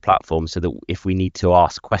can into the platform, so that if we need to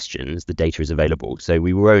ask questions, the data is available. So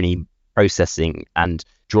we were only processing and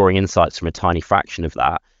drawing insights from a tiny fraction of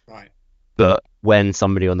that. Right. But when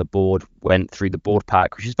somebody on the board went through the board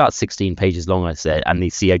pack, which is about 16 pages long, I said, and the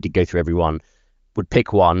CEO did go through every one, would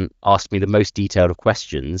pick one, ask me the most detailed of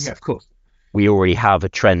questions. Yeah, of course. We already have a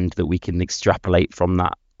trend that we can extrapolate from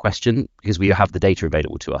that question, because we have the data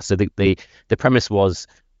available to us. So the premise was,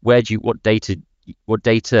 what data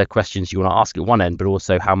questions do you want to ask at one end, but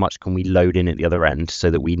also how much can we load in at the other end, so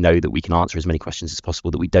that we know that we can answer as many questions as possible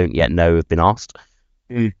that we don't yet know have been asked.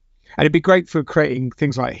 And it'd be great for creating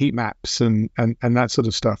things like heat maps and that sort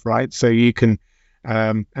of stuff, right? So you can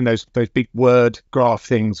and those big word graph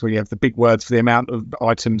things where you have the big words for the amount of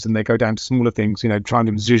items and they go down to smaller things, trying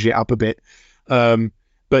to zhuzh it up a bit.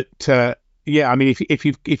 Yeah, I mean, if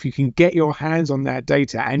you can get your hands on that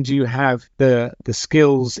data and you have the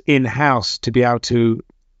skills in house to be able to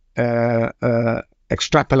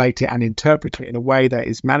extrapolate it and interpret it in a way that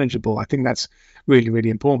is manageable, I think that's really, really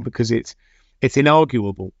important, because it's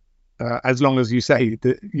inarguable. As long as you say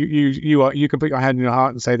that you can put your hand in your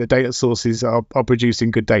heart and say the data sources are producing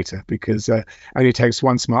good data, because only takes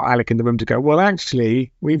one smart aleck in the room to go, well,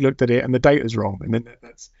 actually, we've looked at it and the data's wrong, and then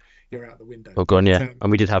you're out the window. Oh, gone, yeah.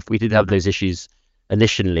 And we did have those issues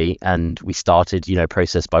initially, and we started, a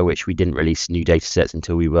process by which we didn't release new data sets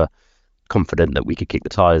until we were confident that we could kick the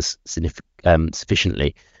tires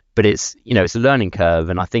sufficiently. But it's a learning curve,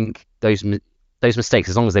 and I think those mistakes,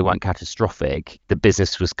 as long as they weren't catastrophic, the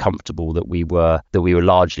business was comfortable that we were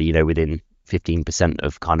largely within 15%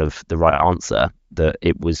 of kind of the right answer, that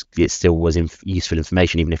it still was useful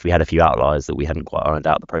information, even if we had a few outliers that we hadn't quite ironed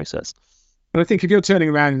out the process. And I think if you're turning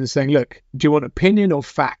around and saying, look, do you want opinion or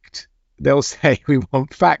fact? They'll say we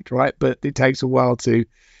want fact, right? But it takes a while to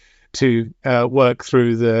work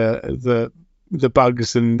through the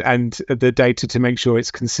bugs and the data to make sure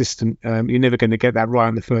it's consistent. You're never going to get that right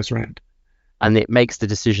in the first round. And it makes the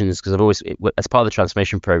decisions, because I've always, as part of the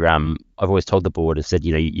transformation program, I've always told the board, I've said,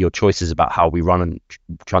 your choices about how we run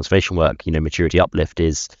transformation work, maturity uplift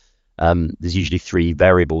is, there's usually 3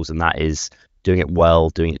 variables, and that is doing it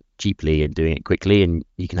well, doing it cheaply, and doing it quickly. And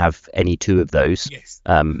you can have any 2 of those. Yes.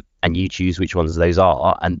 And you choose which ones those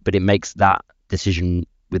are. But it makes that decision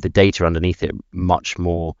with the data underneath it much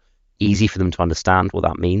more easy for them to understand what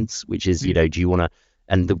that means, which is, do you want to,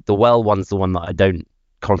 and the well one's the one that I don't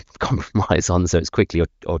compromise on, so it's quickly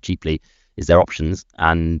or cheaply is their options,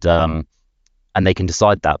 and they can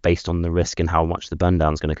decide that based on the risk and how much the burn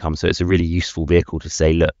down is going to come. So it's a really useful vehicle to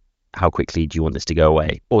say, look, how quickly do you want this to go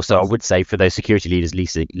away? Also, I would say for those security leaders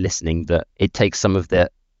listening, that it takes some of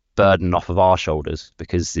the burden off of our shoulders,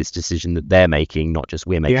 because it's a decision that they're making, not just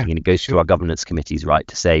we're making. And it goes to our governance committees, right,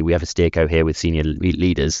 to say we have a steerco here with senior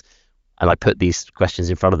leaders, and I put these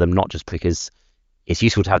questions in front of them, not just because it's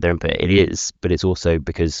useful to have their input, it is, but it's also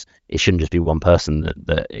because it shouldn't just be one person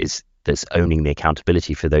that's owning the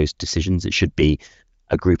accountability for those decisions. It should be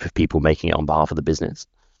a group of people making it on behalf of the business.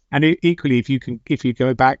 And equally, if you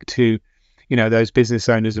go back to, those business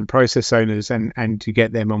owners and process owners, and you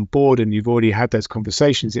get them on board, and you've already had those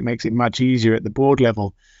conversations, it makes it much easier at the board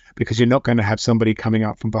level, because you're not going to have somebody coming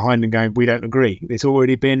up from behind and going, we don't agree. It's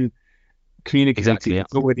already been communicated. Exactly, yeah.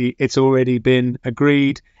 It's already been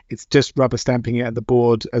agreed. It's just rubber stamping it at the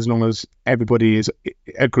board, as long as everybody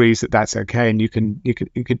agrees that that's okay, and you can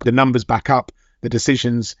the numbers back up the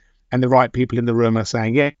decisions, and the right people in the room are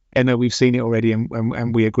saying, yeah, no, we've seen it already,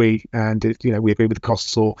 and we agree, and we agree with the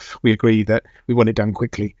costs, or we agree that we want it done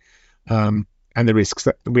quickly, and the risks,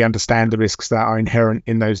 that we understand the risks that are inherent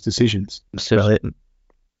in those decisions. So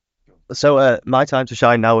my time to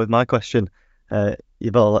shine now with my question.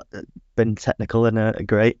 You've all been technical and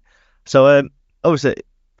great. So obviously,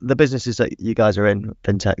 the businesses that you guys are in,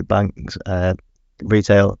 fintech, banks,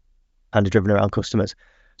 retail, and are driven around customers.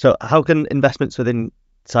 So how can investments within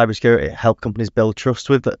cybersecurity help companies build trust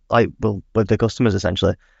with their customers,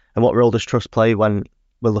 essentially? And what role does trust play when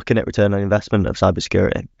we're looking at return on investment of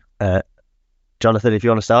cybersecurity? Jonathon, if you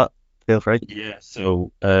want to start, feel free. Yeah,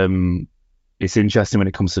 so it's interesting when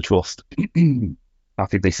it comes to trust. I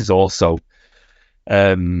think this is also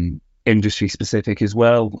industry specific as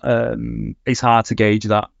well. It's hard to gauge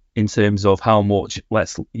that in terms of how much.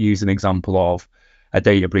 Let's use an example of a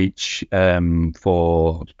data breach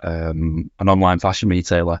for an online fashion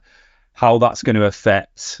retailer, how that's going to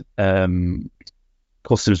affect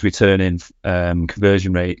customers returning,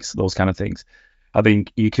 conversion rates, those kind of things. I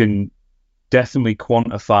think you can definitely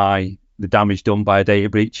quantify the damage done by a data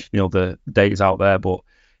breach. The data's out there, but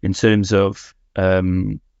in terms of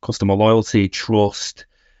customer loyalty, trust,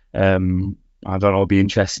 I don't know, it'd be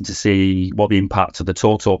interesting to see what the impact of the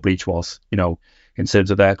TOTO breach was, in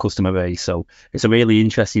terms of their customer base. So it's a really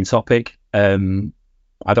interesting topic.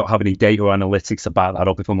 I don't have any data or analytics to back that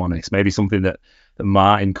up, if I'm honest. Maybe something that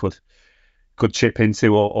Martyn could chip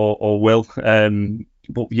into or will.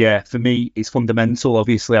 But yeah, for me, it's fundamental.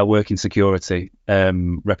 Obviously, I work in security.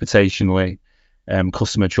 Reputationally,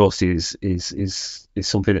 customer trust is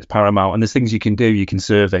something that's paramount. And there's things you can do. You can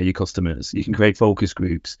survey your customers. You can create focus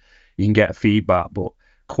groups. You can get feedback. But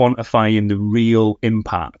quantifying the real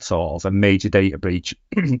impact of a major data breach,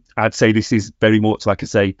 I'd say this is very much, like I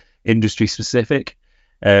say, industry specific.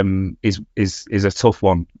 Is a tough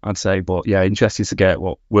one, I'd say. But yeah, interested to get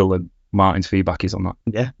what Will and Martyn's feedback is on that.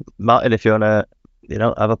 Yeah, Martyn, if you want to,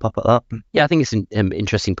 have a pop at that. Yeah, I think it's an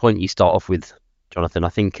interesting point. You start off with Jonathon. I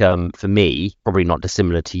think for me, probably not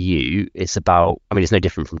dissimilar to you, it's about, I mean, it's no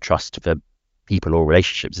different from trust for people or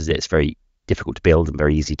relationships, is it? It's very difficult to build and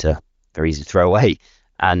very easy to throw away.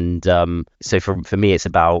 And so for me, it's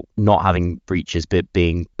about not having breaches, but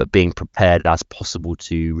being prepared as possible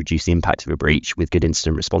to reduce the impact of a breach with good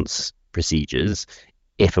incident response procedures,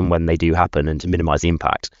 if and when they do happen, and to minimize the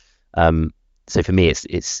impact. So for me,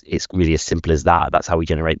 it's really as simple as that. That's how we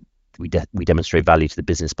demonstrate value to the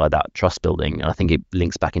business by that trust building. And I think it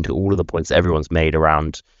links back into all of the points that everyone's made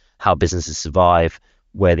around how businesses survive,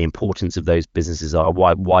 where the importance of those businesses are,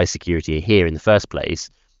 why security are here in the first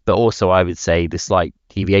place. But also, I would say the slight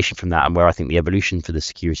deviation from that, and where I think the evolution for the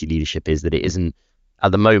security leadership is that it isn't,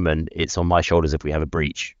 at the moment, it's on my shoulders if we have a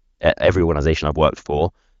breach. Every organization I've worked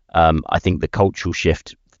for, I think the cultural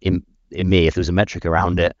shift in me, if there was a metric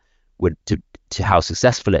around it, would to how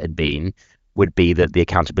successful it had been, would be that the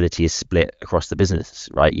accountability is split across the business,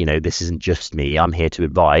 right? This isn't just me. I'm here to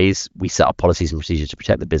advise. We set up policies and procedures to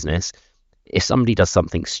protect the business. If somebody does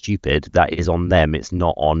something stupid, that is on them. It's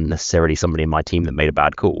not on necessarily somebody in my team that made a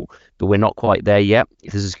bad call. But we're not quite there yet.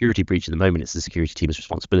 If there's a security breach at the moment, it's the security team's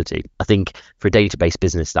responsibility. I think for a database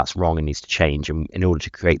business, that's wrong and needs to change. And in order to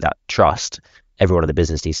create that trust, everyone in the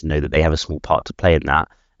business needs to know that they have a small part to play in that.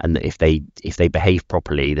 And that if they behave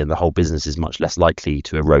properly, then the whole business is much less likely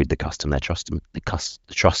to erode the trust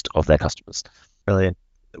of their customers. Brilliant.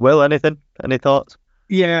 Will, any thoughts?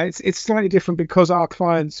 Yeah, it's slightly different because our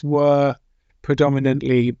clients were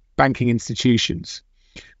predominantly banking institutions.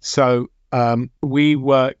 So we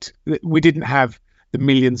didn't have the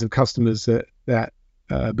millions of customers that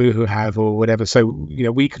Boohoo have or whatever. So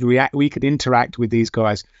we could interact with these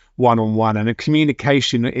guys one-on-one, and the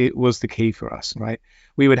communication, it was the key for us, right?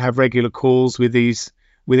 We would have regular calls with these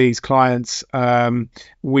clients.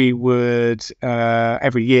 We would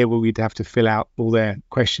every year we'd have to fill out all their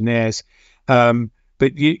questionnaires.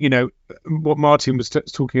 But what Martyn was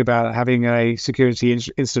talking about, having a security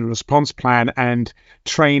incident response plan and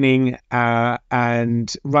training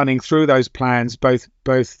and running through those plans, both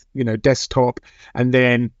desktop and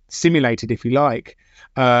then simulated, if you like,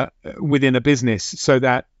 within a business, so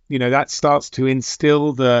that that starts to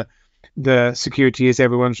instill the security is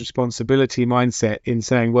everyone's responsibility mindset in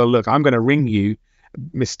saying, well, look, I'm going to ring you,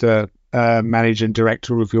 Mr. Manager and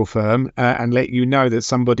director of your firm, and let you know that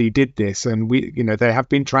somebody did this, and they have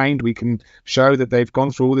been trained. We can show that they've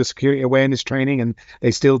gone through all the security awareness training and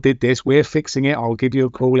they still did this. We're fixing it. I'll give you a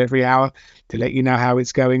call every hour to let you know how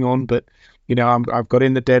it's going on. But I've got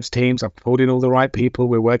in the devs teams. I've pulled in all the right people.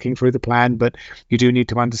 We're working through the plan. But you do need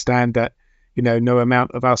to understand that no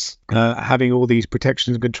amount of us having all these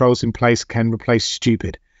protections and controls in place can replace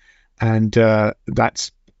stupid, and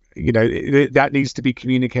that's. That needs to be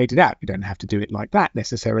communicated out. You don't have to do it like that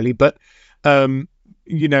necessarily, but again,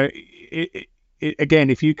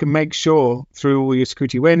 if you can make sure through all your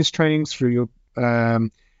security awareness trainings, through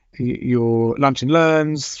your lunch and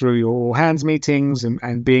learns, through your hands meetings,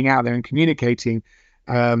 and being out there and communicating,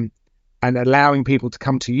 and allowing people to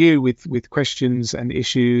come to you with questions and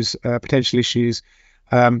issues, potential issues,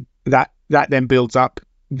 that then builds up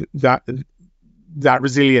that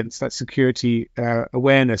resilience, that security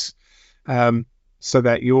awareness, so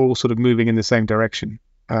that you're all sort of moving in the same direction.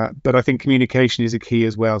 But I think communication is a key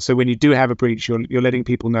as well. So when you do have a breach, you're letting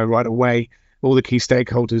people know right away, all the key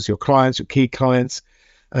stakeholders, your clients, your key clients,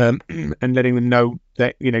 and letting them know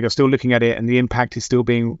that you're still looking at it and the impact is still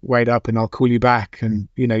being weighed up, and I'll call you back, and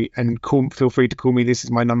feel free to call me. This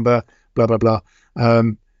is my number, blah blah blah.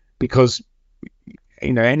 Because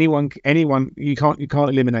anyone, you can't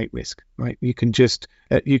eliminate risk, right? You can just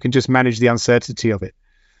manage the uncertainty of it,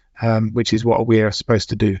 which is what we're supposed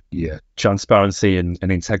to do. Yeah, transparency and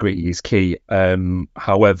integrity is key.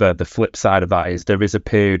 However, the flip side of that is there is a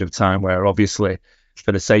period of time where, obviously,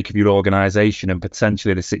 for the sake of your organization and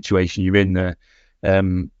potentially the situation you're in there,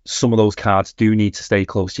 some of those cards do need to stay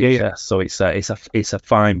close to your chest. So it's a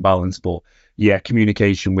fine balance, but yeah,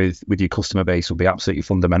 communication with your customer base will be absolutely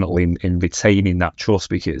fundamental in retaining that trust,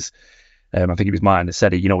 because I think it was Martyn that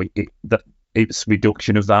said it, it's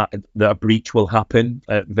reduction of that a breach will happen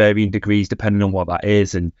at varying degrees depending on what that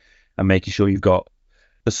is, and making sure you've got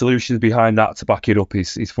the solutions behind that to back it up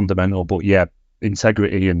is fundamental. But yeah,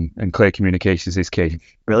 integrity and clear communications is key.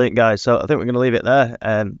 Brilliant, guys. So I think we're going to leave it there.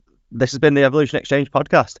 This has been the Evolution Exchange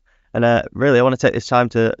podcast. And really, I want to take this time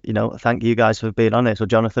to, thank you guys for being on it. So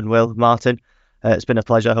Jonathon, Will, Martyn, it's been a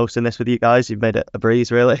pleasure hosting this with you guys. You've made it a breeze,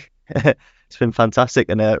 really. It's been fantastic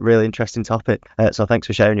and a really interesting topic. So thanks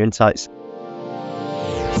for sharing your insights.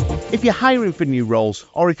 If you're hiring for new roles,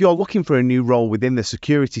 or if you're looking for a new role within the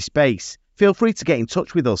security space, feel free to get in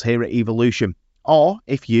touch with us here at Evolution. Or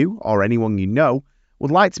if you or anyone you know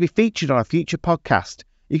would like to be featured on a future podcast,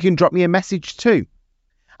 you can drop me a message too.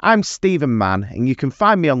 I'm Stephen Mann, and you can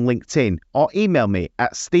find me on LinkedIn or email me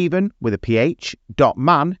at stephen.mann,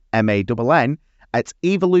 M-A-N-N, at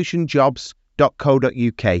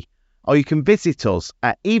evolutionjobs.co.uk, or you can visit us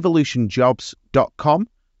at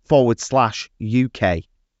evolutionjobs.com/UK.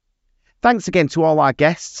 Thanks again to all our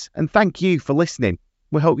guests, and thank you for listening.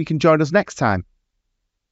 We hope you can join us next time.